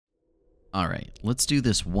Alright, let's do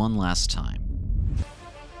this one last time.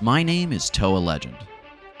 My name is Toa Legend.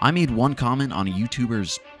 I made one comment on a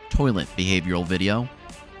YouTuber's toilet behavioral video,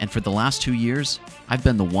 and for the last 2 years, I've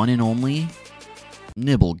been the one and only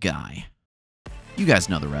Nibble guy. You guys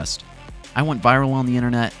know the rest. I went viral on the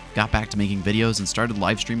internet, got back to making videos, and started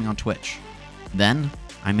live streaming on Twitch. Then,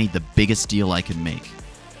 I made the biggest deal I could make.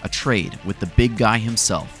 A trade with the big guy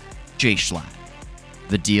himself, jschlatt.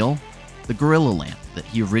 The deal? The gorilla lamp that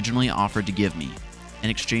he originally offered to give me, in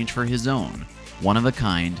exchange for his own,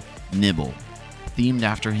 one-of-a-kind Nibble, themed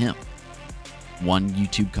after him. One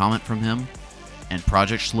YouTube comment from him, and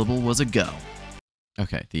Project Schlibble was a go.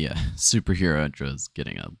 Okay, the superhero intro is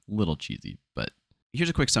getting a little cheesy, but here's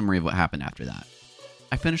a quick summary of what happened after that.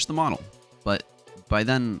 I finished the model, but by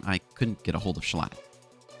then I couldn't get a hold of Schlatt.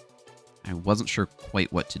 I wasn't sure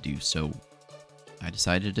quite what to do, so I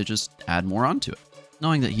decided to just add more onto it,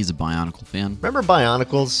 knowing that he's a Bionicle fan. Remember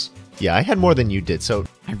Bionicles? Yeah, I had more than you did, so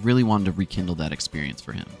I really wanted to rekindle that experience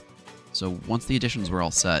for him. So once the additions were all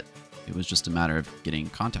set, it was just a matter of getting in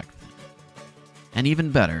contact with him. And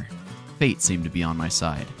even better, fate seemed to be on my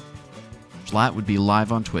side. Schlatt would be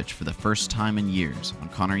live on Twitch for the first time in years on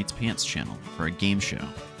Connor Eats Pants channel for a game show.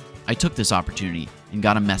 I took this opportunity and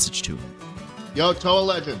got a message to him. Yo, Toa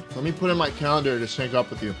Legend, let me put in my calendar to sync up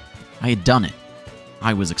with you. I had done it.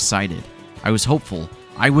 I was excited. I was hopeful.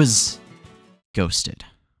 I was ghosted.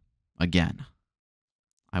 Again.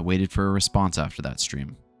 I waited for a response after that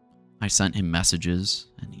stream. I sent him messages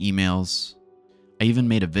and emails. I even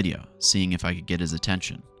made a video seeing if I could get his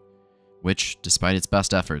attention, which, despite its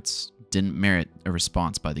best efforts, didn't merit a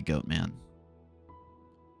response by the goat man.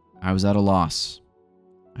 I was at a loss.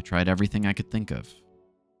 I tried everything I could think of.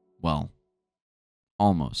 Well,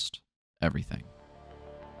 almost everything.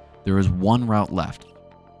 There was one route left,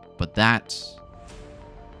 but that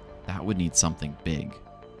would need something big,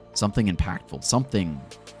 something impactful, something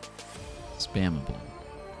spammable.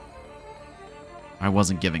 I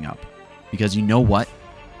wasn't giving up, because you know what?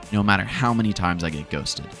 No matter how many times I get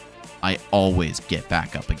ghosted, I always get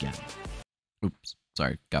back up again. Oops,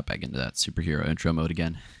 sorry, got back into that superhero intro mode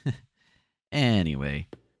again. Anyway,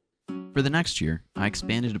 for the next year, I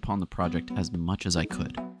expanded upon the project as much as I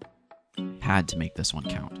could. I had to make this one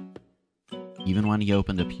count. Even when he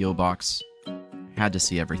opened a P.O. box, I had to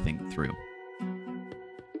see everything through.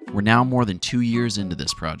 We're now more than 2 years into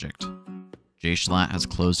this project. jschlatt has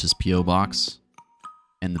closed his P.O. box,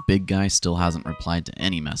 and the big guy still hasn't replied to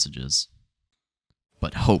any messages.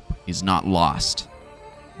 But hope is not lost.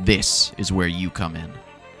 This is where you come in.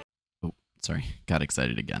 Oh, sorry, got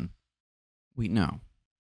excited again. Wait, no.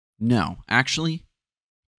 No, actually,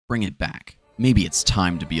 bring it back. Maybe it's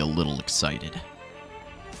time to be a little excited.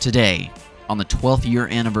 Today, on the 12th year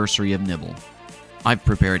anniversary of Nibble, I've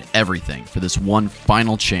prepared everything for this one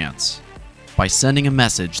final chance by sending a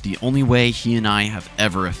message the only way he and I have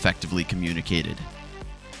ever effectively communicated.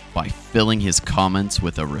 By filling his comments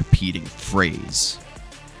with a repeating phrase.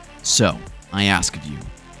 So, I ask of you,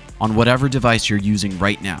 on whatever device you're using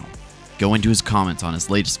right now, go into his comments on his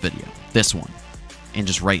latest video, this one, and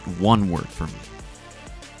just write one word for me.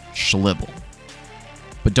 Schlibble.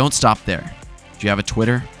 But don't stop there. Do you have a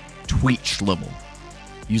Twitter? Tweet Schlibble.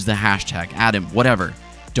 Use the hashtag, add him, whatever.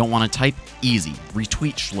 Don't want to type? Easy.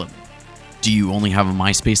 Retweet Schlibble. Do you only have a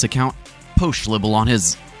MySpace account? Post Schlibble on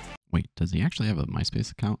his... Wait, does he actually have a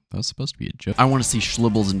MySpace account? That was supposed to be a joke. I want to see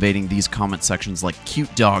Schlibbles invading these comment sections like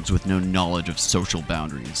cute dogs with no knowledge of social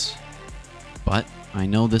boundaries. But I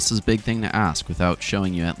know this is a big thing to ask without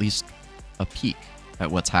showing you at least a peek at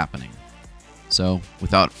what's happening. So,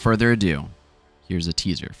 without further ado, here's a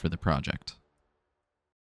teaser for the project.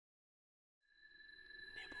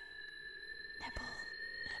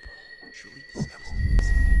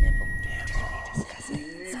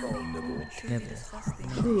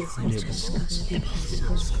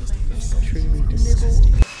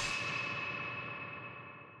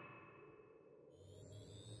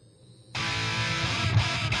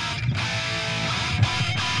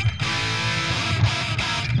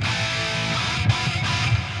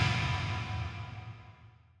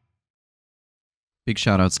 Big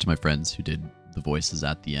shoutouts to my friends who did the voices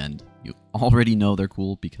at the end. You already know they're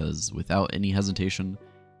cool because without any hesitation,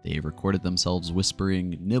 they recorded themselves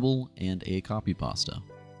whispering Nibble and a copy pasta.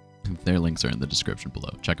 Their links are in the description below.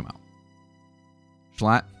 Check them out.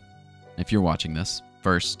 Schlatt, if you're watching this,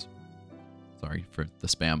 first, sorry for the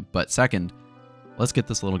spam, but second, let's get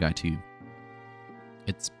this little guy to you.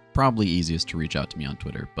 It's probably easiest to reach out to me on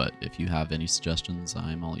Twitter, but if you have any suggestions,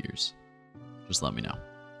 I'm all ears. Just let me know.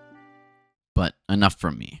 But enough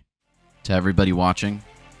from me. To everybody watching,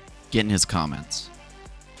 get in his comments.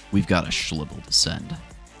 We've got a Schlibble to send.